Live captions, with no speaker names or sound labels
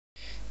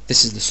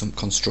This is the sump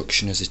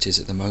construction as it is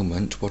at the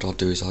moment. What I'll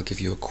do is I'll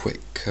give you a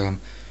quick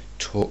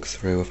talk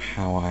through of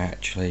how I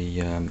actually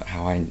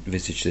how I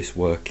envisage this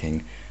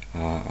working,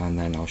 and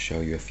then I'll show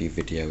you a few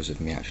videos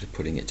of me actually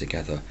putting it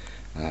together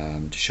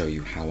to show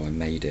you how I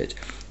made it.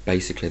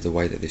 Basically, the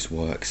way that this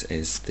works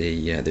is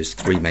there's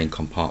three main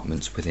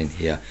compartments within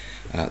here.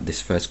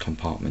 This first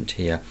compartment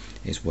here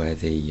is where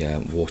the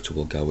water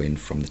will go in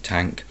from the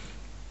tank.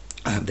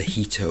 The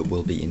heater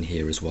will be in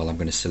here as well. I'm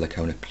going to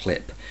silicone a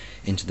clip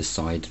into the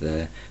side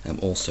there.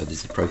 Also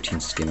there's the protein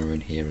skimmer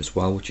in here as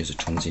well, which is a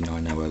Tensol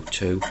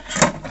 9002,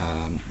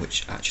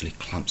 which actually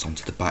clamps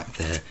onto the back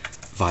there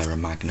via a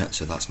magnet,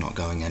 so that's not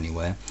going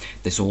anywhere.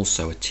 There's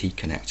also a T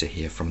connector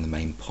here from the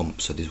main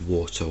pump, so there's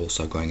water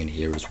also going in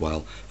here as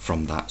well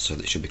from that, so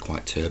that should be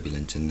quite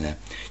turbulent in there.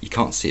 You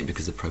can't see it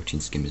because the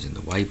protein skimmer is in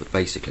the way, but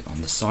basically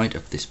on the side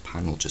of this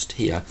panel just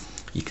here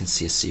you can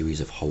see a series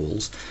of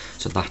holes,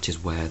 so that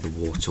is where the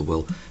water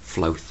will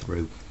flow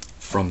through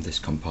from this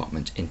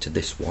compartment into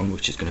this one,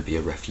 which is going to be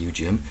a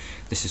refugium.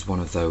 This is one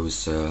of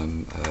those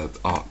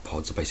arc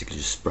pods. I basically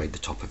just sprayed the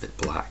top of it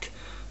black,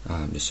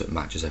 just so it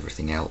matches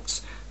everything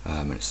else.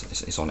 And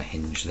it's on a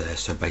hinge there,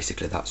 so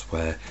basically that's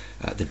where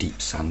the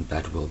deep sand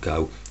bed will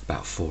go,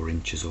 about 4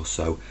 inches or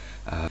so.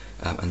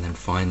 And then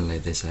finally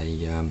there's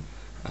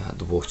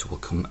the water will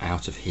come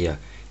out of here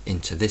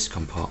into this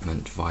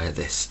compartment via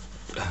this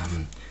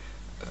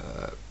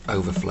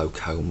overflow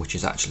comb, which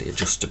is actually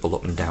adjustable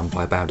up and down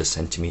by about 1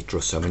 centimetre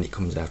or so when it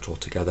comes out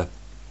altogether.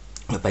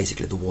 But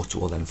basically the water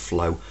will then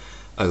flow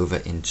over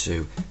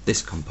into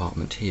this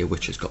compartment here,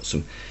 which has got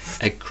some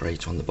egg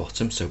crate on the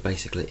bottom. So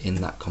basically in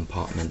that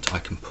compartment I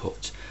can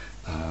put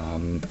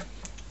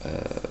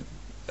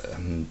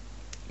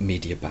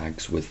media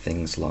bags with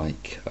things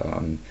like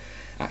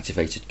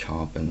activated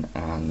carbon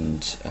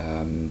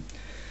and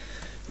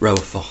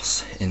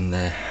Rowaphos in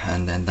there,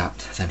 and then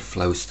that then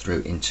flows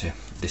through into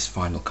this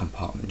final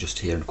compartment just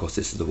here. And of course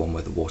this is the one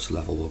where the water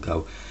level will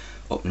go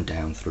up and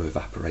down through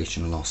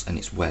evaporation loss, and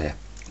it's where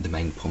the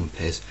main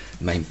pump is,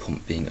 the main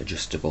pump being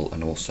adjustable,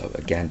 and also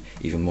again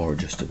even more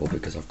adjustable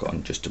because I've got an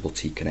adjustable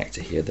T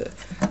connector here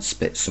that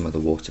spits some of the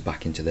water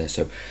back into there.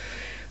 So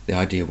the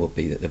idea will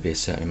be that there'll be a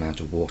certain amount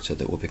of water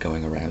that will be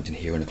going around in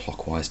here in a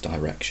clockwise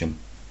direction,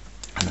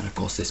 and then of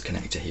course this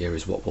connector here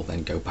is what will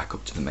then go back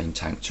up to the main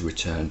tank to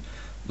return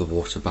the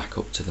water back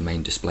up to the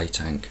main display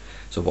tank.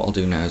 So what I'll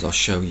do now is I'll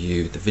show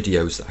you the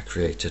videos that I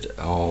created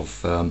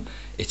of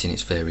it in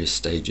its various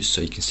stages,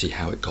 so you can see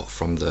how it got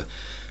from the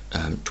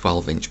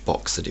 12-inch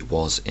box that it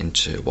was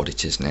into what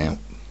it is now.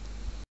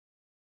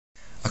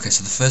 Okay,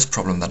 so the first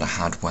problem that I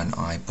had when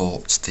I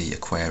bought the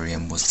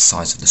aquarium was the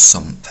size of the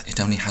sump. It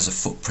only has a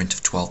footprint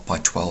of 12 by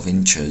 12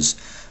 inches,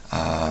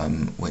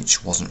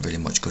 which wasn't really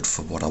much good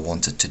for what I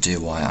wanted to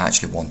do. I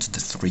actually wanted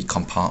the 3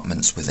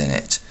 compartments within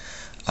it,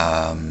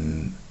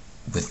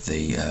 with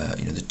the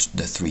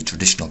the 3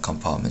 traditional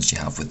compartments you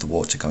have, with the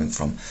water going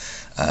from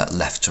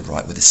left to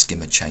right, with a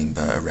skimmer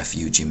chamber, a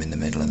refugium in the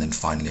middle, and then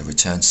finally a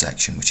return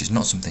section, which is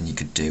not something you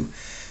could do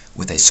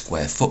with a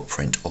square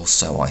footprint, or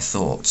so I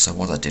thought. So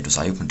what I did was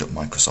I opened up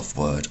Microsoft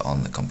Word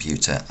on the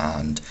computer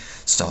and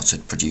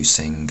started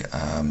producing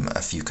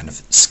a few kind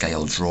of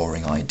scale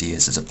drawing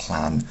ideas as a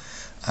plan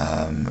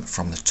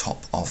from the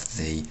top of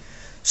the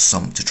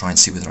sump to try and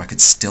see whether I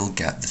could still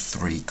get the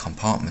 3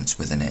 compartments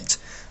within it,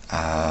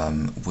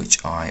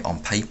 which I on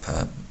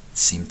paper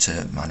seem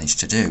to manage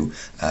to do.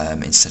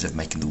 Instead of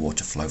making the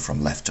water flow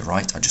from left to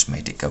right, I just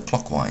made it go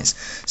clockwise.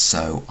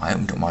 So I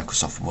opened up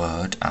Microsoft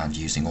Word and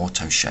using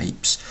auto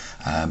shapes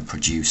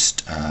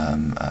produced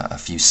a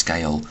few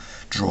scale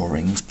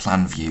drawings,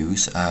 plan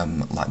views,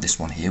 like this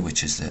one here,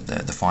 which is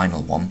the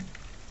final one,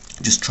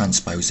 just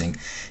transposing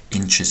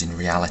inches in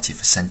reality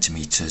for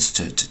centimetres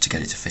to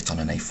get it to fit on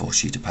an A4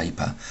 sheet of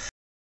paper.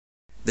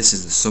 This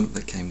is the sump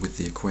that came with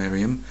the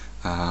aquarium.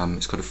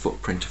 It's got a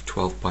footprint of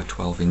 12 by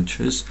 12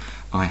 inches.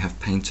 I have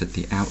painted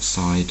the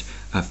outside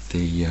of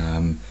the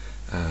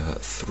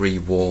 3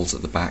 walls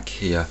at the back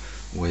here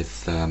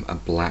with a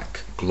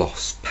black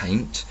gloss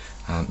paint,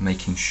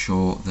 making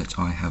sure that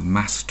I have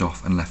masked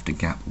off and left a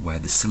gap where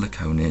the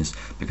silicone is,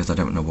 because I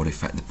don't know what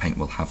effect the paint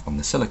will have on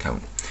the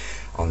silicone.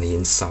 On the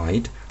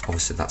inside,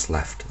 obviously that's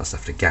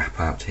left a gap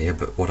out here,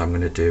 but what I'm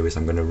going to do is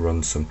I'm going to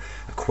run some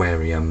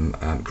aquarium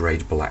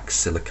grade black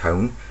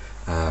silicone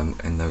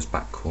in those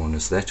back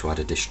corners there to add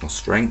additional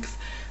strength.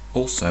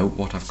 Also,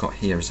 what I've got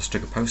here is I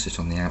stuck a post-it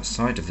on the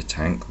outside of the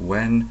tank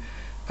when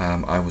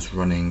I was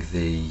running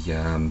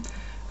the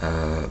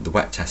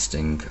wet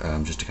testing,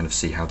 just to kind of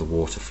see how the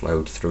water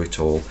flowed through it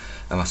all.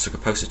 I stuck a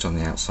post-it on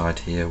the outside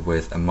here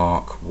with a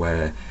mark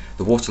where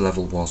the water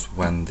level was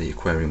when the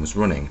aquarium was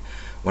running.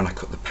 When I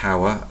cut the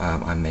power,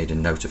 I made a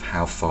note of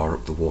how far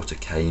up the water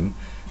came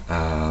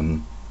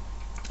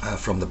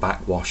from the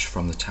backwash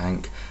from the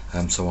tank,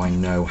 so I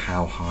know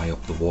how high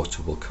up the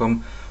water will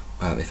come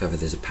if ever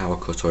there's a power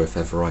cut, or if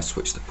ever I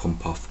switch the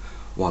pump off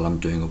while I'm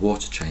doing a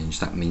water change.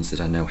 That means that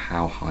I know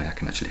how high I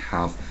can actually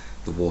have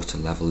the water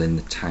level in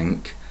the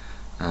tank,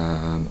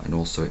 and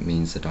also it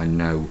means that I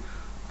know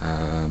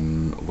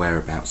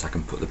whereabouts I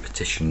can put the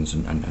petitions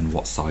and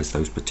what size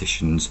those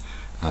petitions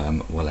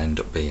will end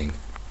up being.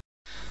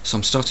 So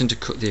I'm starting to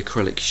cut the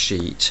acrylic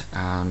sheet,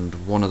 and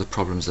one of the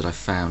problems that I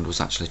found was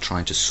actually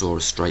trying to saw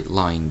a straight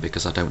line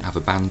because I don't have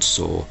a band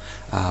saw.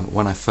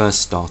 When I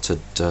first started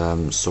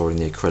sawing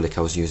the acrylic,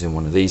 I was using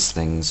one of these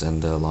things and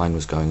the line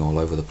was going all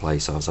over the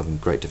place. I was having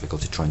great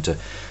difficulty trying to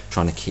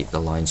keep the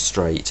line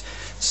straight.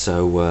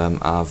 So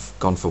I've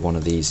gone for one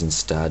of these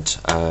instead,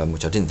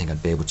 which I didn't think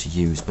I'd be able to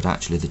use, but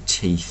actually the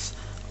teeth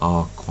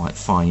are quite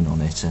fine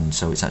on it, and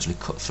so it's actually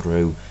cut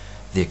through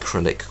the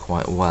acrylic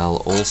quite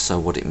well. Also,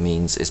 what it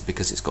means is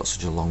because it's got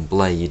such a long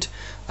blade,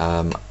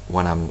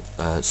 when I'm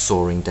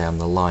sawing down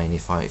the line,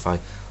 if I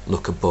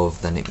look above,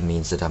 then it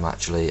means that I can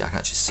actually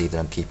see that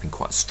I'm keeping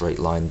quite a straight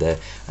line there,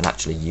 and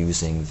actually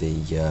using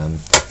the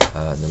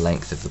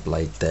length of the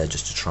blade there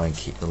just to try and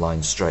keep the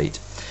line straight.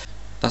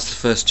 That's the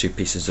first two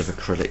pieces of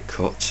acrylic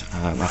cut.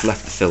 I've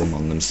left the film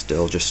on them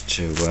still just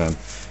to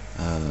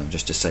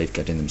save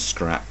getting them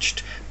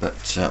scratched.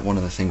 But one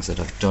of the things that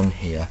I've done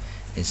here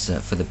is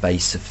for the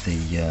base of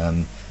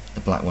the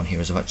black one here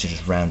is I've actually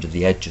just rounded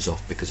the edges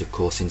off, because of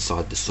course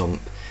inside the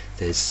sump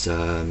there's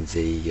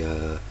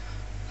the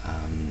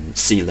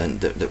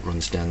sealant that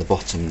runs down the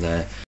bottom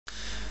there.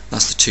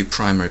 That's the two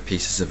primary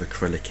pieces of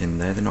acrylic in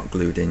there. They're not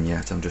glued in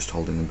yet, I'm just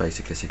holding them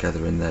basically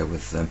together in there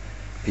with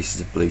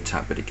pieces of blue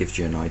tack, but it gives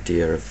you an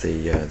idea of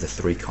the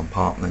three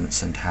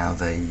compartments and how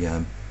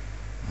they'll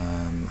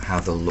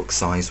look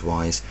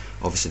size-wise.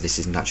 Obviously this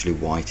isn't actually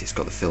white, it's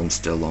got the film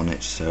still on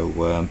it, so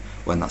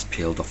when that's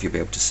peeled off you'll be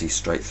able to see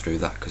straight through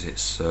that, because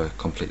it's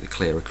completely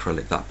clear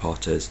acrylic, that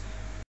part is.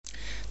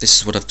 This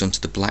is what I've done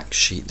to the black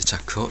sheet that I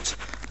cut.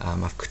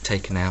 I've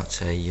taken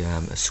out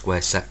a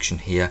square section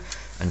here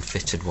and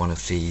fitted one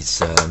of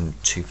these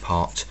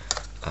two-part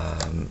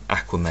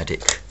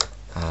Aquamedic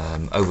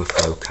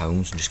overflow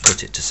cones, and just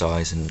cut it to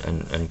size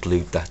and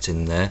glued that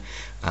in there.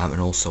 And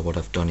also what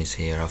I've done is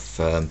here I've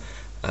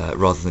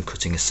rather than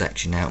cutting a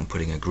section out and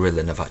putting a grill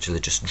in, I've actually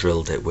just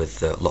drilled it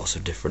with lots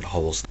of different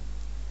holes.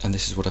 And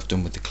this is what I've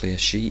done with the clear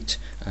sheet.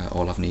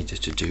 All I've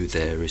needed to do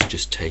there is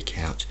just take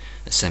out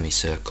a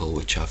semicircle,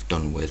 which I've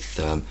done with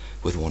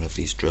one of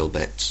these drill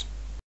bits.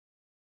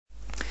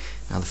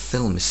 Now the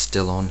film is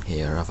still on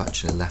here. I've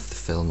actually left the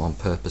film on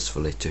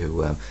purposefully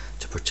to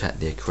protect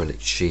the acrylic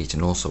sheet,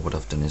 and also what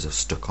I've done is I've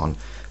stuck on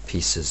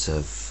pieces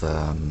of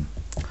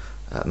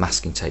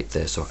masking tape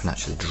there, so I can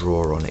actually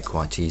draw on it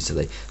quite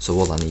easily. So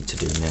all I need to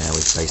do now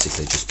is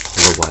basically just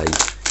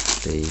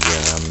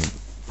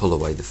pull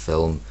away the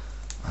film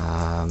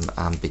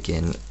and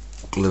begin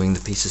gluing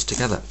the pieces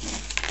together.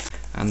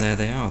 And there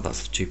they are.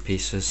 That's the two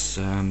pieces.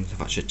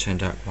 They've actually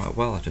turned out quite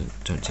well. I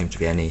don't seem to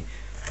be any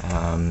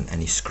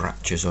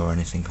scratches or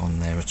anything on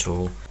there at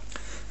all.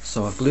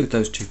 So I've glued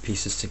those two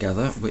pieces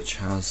together, which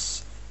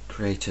has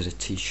created a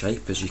T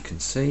shape, as you can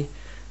see,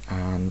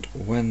 and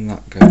when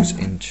that goes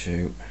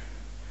into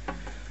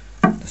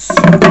the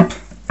sump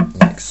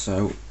like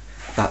so,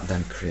 that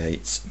then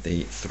creates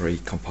the three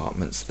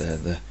compartments there,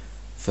 the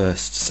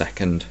first,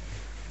 second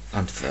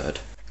and third.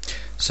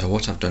 So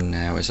what I've done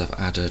now is I've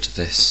added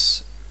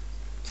this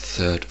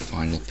third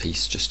final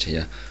piece just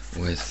here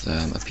with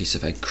a piece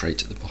of egg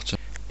crate at the bottom.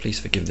 Please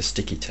forgive the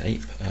sticky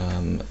tape,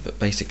 but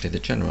basically the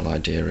general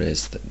idea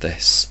is that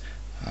this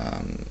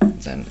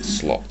then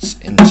slots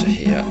into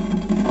here,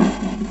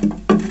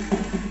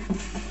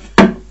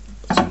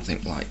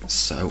 something like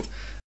so.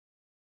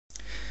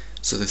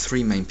 So the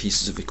three main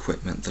pieces of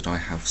equipment that I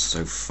have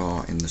so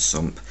far in the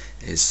sump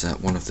is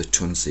one of the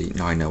Tensol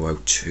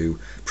 9002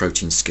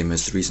 protein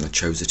skimmers. The reason I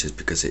chose it is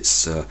because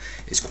it's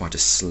quite a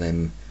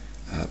slim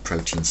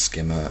protein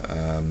skimmer,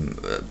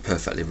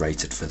 perfectly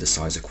rated for the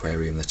size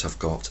aquarium that I've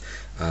got.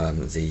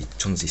 The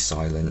Tensol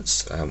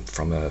Silence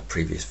from a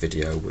previous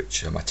video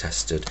which I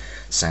tested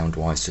sound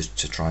wise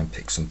to try and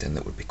pick something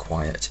that would be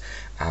quiet,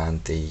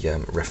 and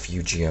the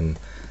Refugium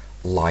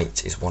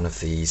Light is one of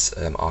these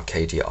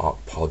Arcadia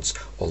Arc pods.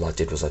 All I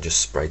did was I just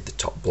sprayed the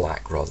top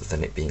black rather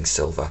than it being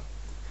silver.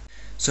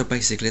 So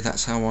basically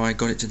that's how I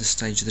got it to the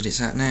stage that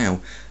it's at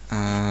now.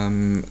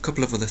 A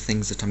couple of other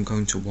things that I'm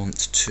going to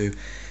want to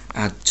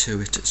add to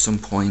it at some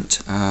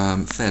point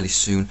fairly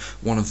soon.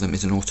 One of them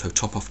is an auto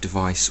top-off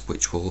device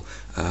which will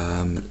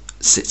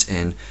sit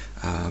in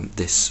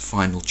this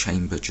final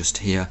chamber just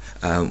here.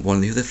 One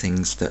of the other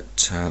things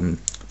that I'm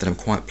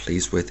quite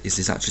pleased with is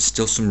there's actually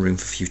still some room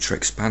for future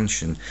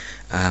expansion.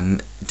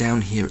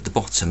 Down here at the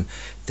bottom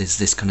there's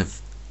this kind of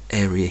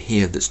area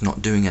here that's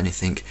not doing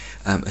anything.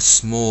 A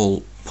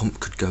small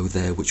pump could go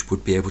there which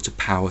would be able to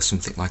power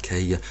something like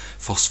a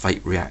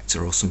phosphate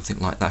reactor or something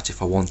like that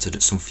if I wanted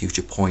at some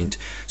future point.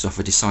 So if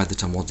I decide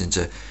that I'm wanting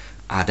to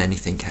add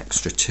anything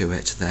extra to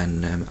it,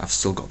 then I've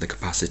still got the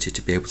capacity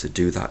to be able to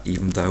do that,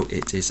 even though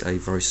it is a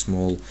very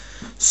small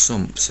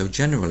sump. So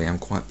generally I'm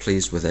quite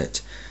pleased with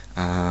it.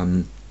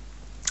 I'm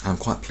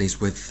quite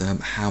pleased with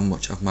how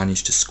much I've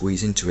managed to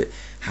squeeze into it.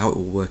 How it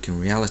will work in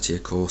reality,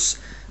 of course,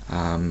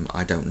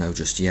 I don't know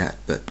just yet,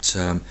 but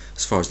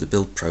as far as the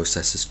build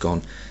process has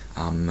gone,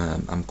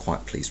 I'm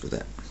quite pleased with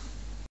it.